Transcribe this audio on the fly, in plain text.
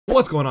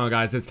What's going on,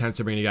 guys? It's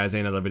Tenser bringing you guys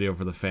another video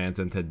for the fans,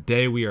 and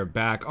today we are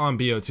back on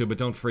BO2, but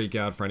don't freak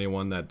out for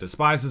anyone that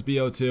despises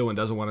BO2 and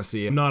doesn't want to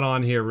see it. I'm not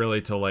on here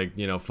really to, like,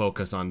 you know,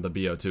 focus on the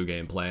BO2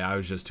 gameplay. I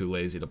was just too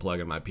lazy to plug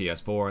in my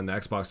PS4, and the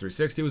Xbox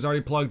 360 was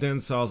already plugged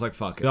in, so I was like,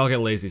 fuck it. We all get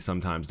lazy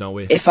sometimes, don't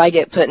we? If I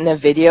get put in a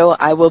video,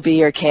 I will be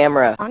your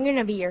camera. I'm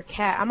gonna be your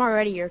cat. I'm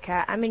already your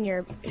cat. I'm in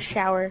your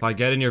shower. If I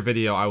get in your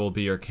video, I will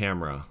be your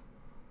camera.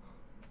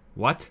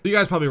 What? You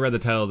guys probably read the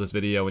title of this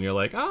video and you're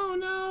like, oh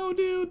no,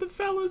 dude, the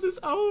Fellas is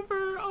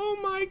over. Oh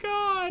my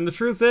god. And the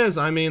truth is,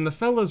 I mean, the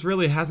Fellas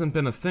really hasn't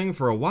been a thing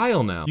for a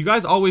while now. You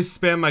guys always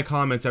spam my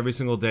comments every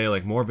single day,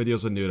 like more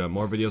videos with Nuda,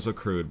 more videos with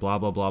Crude, blah,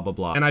 blah, blah, blah,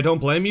 blah. And I don't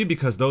blame you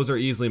because those are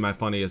easily my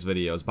funniest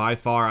videos. By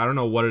far, I don't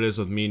know what it is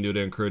with me,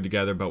 Nuda, and Crude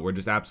together, but we're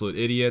just absolute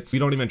idiots. We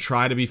don't even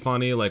try to be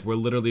funny. Like, we're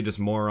literally just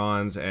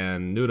morons,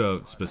 and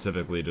Nuda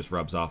specifically just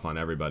rubs off on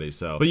everybody,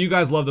 so. But you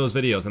guys love those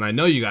videos, and I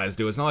know you guys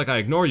do. It's not like I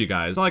ignore you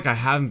guys. It's not like I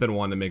haven't been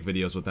one to make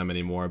videos with them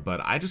anymore, but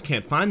I just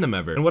can't find them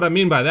ever. And what I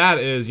mean by that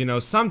is, you know,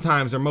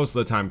 sometimes or most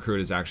of the time Crude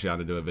is actually on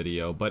to do a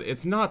video, but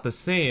it's not the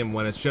same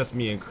when it's just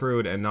me and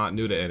Crude and not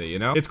Nuda in it, you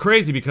know? It's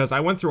crazy because I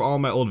went through all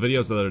my old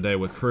videos the other day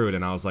with Crude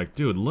and I was like,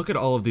 dude, look at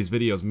all of these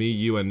videos me,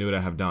 you, and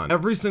Nuda have done.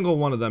 Every single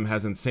one of them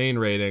has insane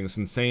ratings,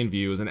 insane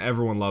views, and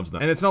everyone loves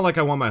them. And it's not like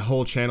I want my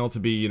whole channel to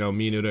be, you know,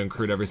 me, Nuda, and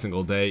Crude every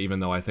single day, even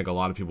though I think a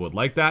lot of people would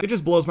like that. It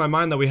just blows my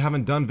mind that we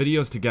haven't done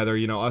videos together,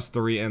 you know, us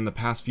three, in the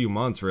past few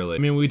months, really. I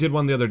mean, we did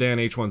one the other day on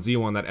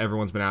H1Z1 that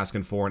everyone's been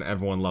asking for and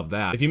everyone loved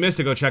that. If you missed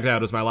it, go check it out.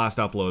 It was my last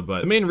upload,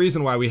 but the main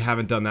reason why we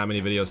haven't done that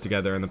many videos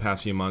together in the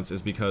past few months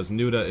is because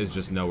Nuda is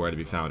just nowhere to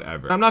be found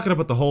ever. I'm not gonna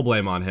put the whole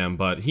blame on him,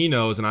 but he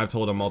knows, and I've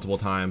told him multiple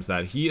times,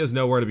 that he is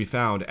nowhere to be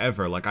found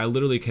ever. Like, I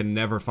literally can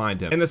never find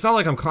him. And it's not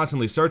like I'm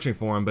constantly searching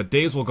for him, but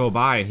days will go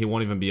by and he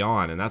won't even be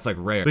on, and that's like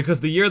rare.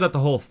 Because the year that the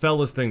whole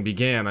Fellas thing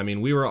began, I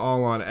mean, we were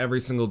all on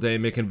every single day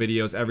making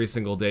videos every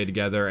single day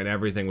together, and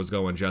everything was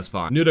going just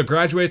fine. Nuda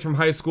graduates from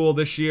high school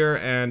this year,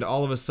 and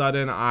all of a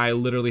sudden, I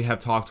literally have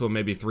talked to him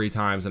maybe 3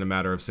 times in a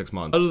matter of 6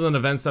 months. Other than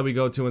events that we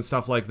go to and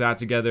stuff like that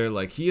together,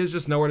 like, he is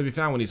just nowhere to be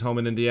found when he's home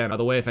in Indiana. By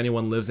the way, if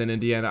anyone lives in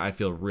Indiana, I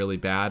feel really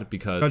bad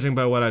because judging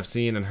by what I've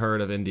seen and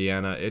heard of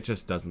Indiana, it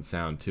just doesn't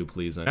sound too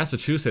pleasing.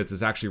 Massachusetts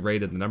is actually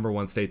rated the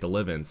 #1 state to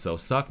live in, so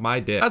suck my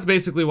dick. That's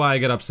basically why I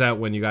get upset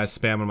when you guys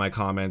spam in my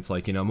comments,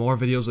 like, you know, more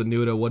videos with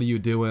Nuda, what are you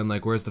doing?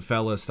 Like, where's the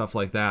Fellas? Stuff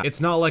like that.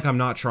 It's not like I'm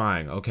not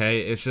trying,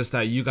 okay? It's just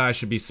that you guys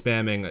should be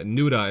spamming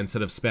Nuda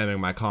instead of spamming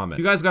my comment.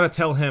 You guys gotta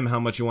tell him how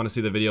much you want to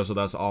see the videos with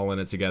us all in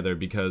it together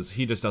because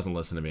he just doesn't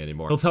listen to me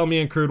anymore. He'll tell me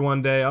and Crude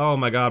one day, oh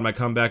my god, my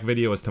comeback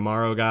video is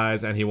tomorrow,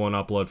 guys, and he won't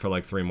upload for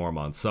like 3 more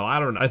months. So I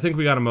don't know. I think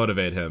we gotta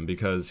motivate him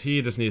because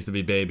he just needs to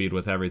be babied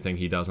with everything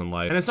he does in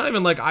life. And it's not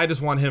even like I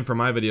just want him for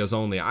my videos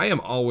only. I am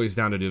always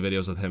down to do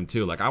videos with him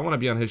too. Like, I want to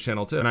be on his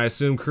channel too. And I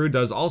assume Crude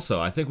does also.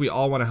 I think we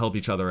all want to help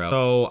each other out.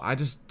 So I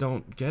just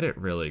don't get it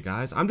really,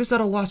 guys. I'm just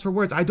at a loss for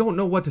words. I don't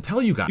know what to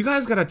tell you guys. You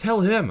guys gotta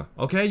tell him,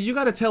 okay? You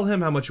gotta tell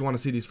him how much you want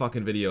to see these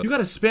fucking videos. You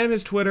gotta spam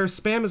his Twitter,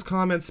 spam his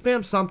comments,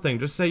 spam something.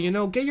 Just say, you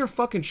know, get your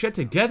fucking shit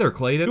together,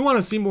 Clayton. We want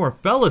to see more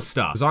Fellas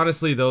stuff. Because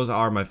honestly, those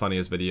are my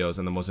funniest videos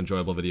and the most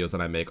enjoyable videos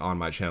that I make on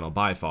my channel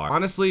by far.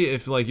 Honestly,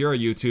 if like you're a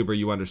YouTuber,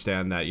 you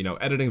understand that, you know,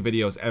 editing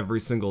videos every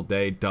single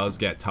day does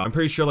get tough. I'm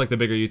pretty sure like the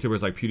bigger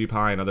YouTubers like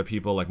PewDiePie and other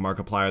people like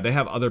Markiplier, they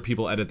have other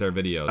people edit their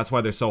videos. That's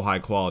why they're so high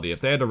quality. If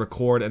they had to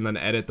record and then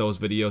edit those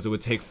videos, it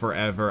would take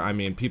forever. I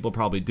mean, people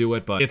probably do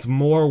it, but it's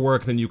more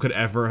work than you could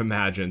ever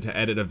imagine to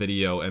edit a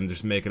video and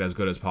just make it as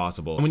good as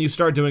possible. And when you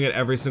start doing it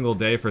every single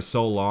day for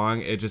so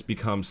long, it just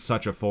becomes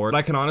such a force. But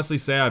I can honestly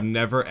say I've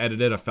never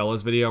edited a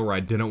Fellas video where I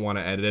didn't want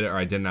to edit it or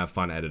I didn't have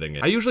fun editing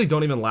it. I usually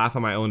don't even laugh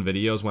at my own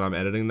videos when I'm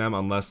editing them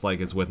unless like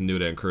it's with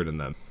Nuda and Crude in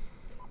them.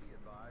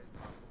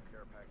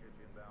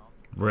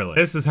 Really?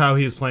 This is how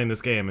he's playing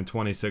this game in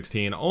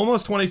 2016,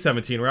 almost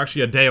 2017. We're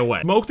actually a day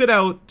away. Smoked it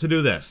out to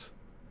do this.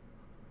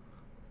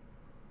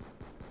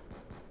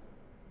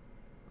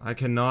 I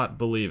cannot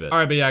believe it.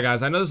 Alright, but yeah,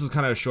 guys, I know this is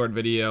kind of a short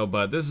video,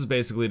 but this is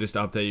basically just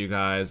to update you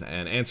guys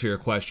and answer your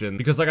question.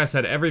 Because like I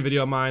said, every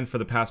video of mine for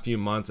the past few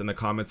months in the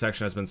comment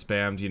section has been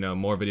spammed, you know,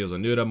 more videos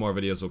with Nuda, more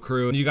videos with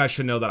Crude. And you guys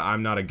should know that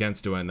I'm not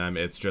against doing them,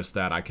 it's just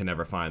that I can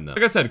never find them.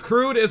 Like I said,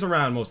 Crude is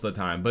around most of the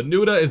time, but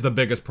Nuda is the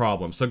biggest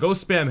problem. So go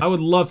spam. I would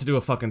love to do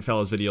a fucking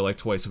Fellas video like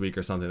twice a week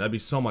or something. That'd be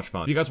so much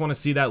fun. If you guys want to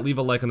see that, leave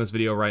a like on this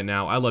video right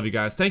now. I love you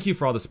guys. Thank you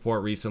for all the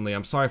support recently.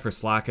 I'm sorry for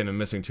slacking and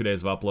missing 2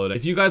 days of uploading.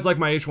 If you guys like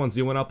my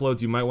H1Z1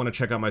 uploads, you might want to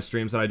check out my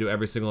streams that I do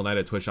every single night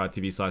at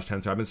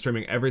twitch.tv/Tenser. I've been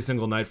streaming every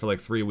single night for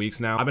like 3 weeks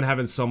now. I've been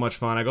having so much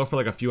fun. I go for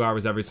like a few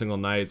hours every single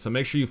night, so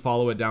make sure you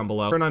follow it down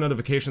below. Turn on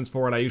notifications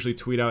for it. I usually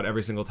tweet out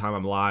every single time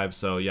I'm live,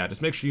 so yeah,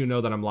 just make sure you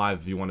know that I'm live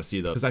if you want to see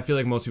those, because I feel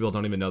like most people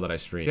don't even know that I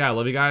stream. Yeah, I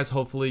love you guys.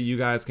 Hopefully you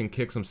guys can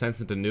kick some sense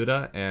into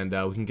Nuda, and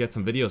we can get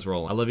some videos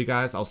rolling. I love you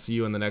guys. I'll see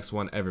you in the next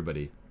one.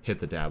 Everybody,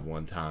 hit the dab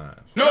one time.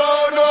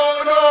 No,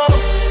 no, no.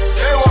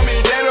 They want me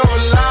dead or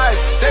alive.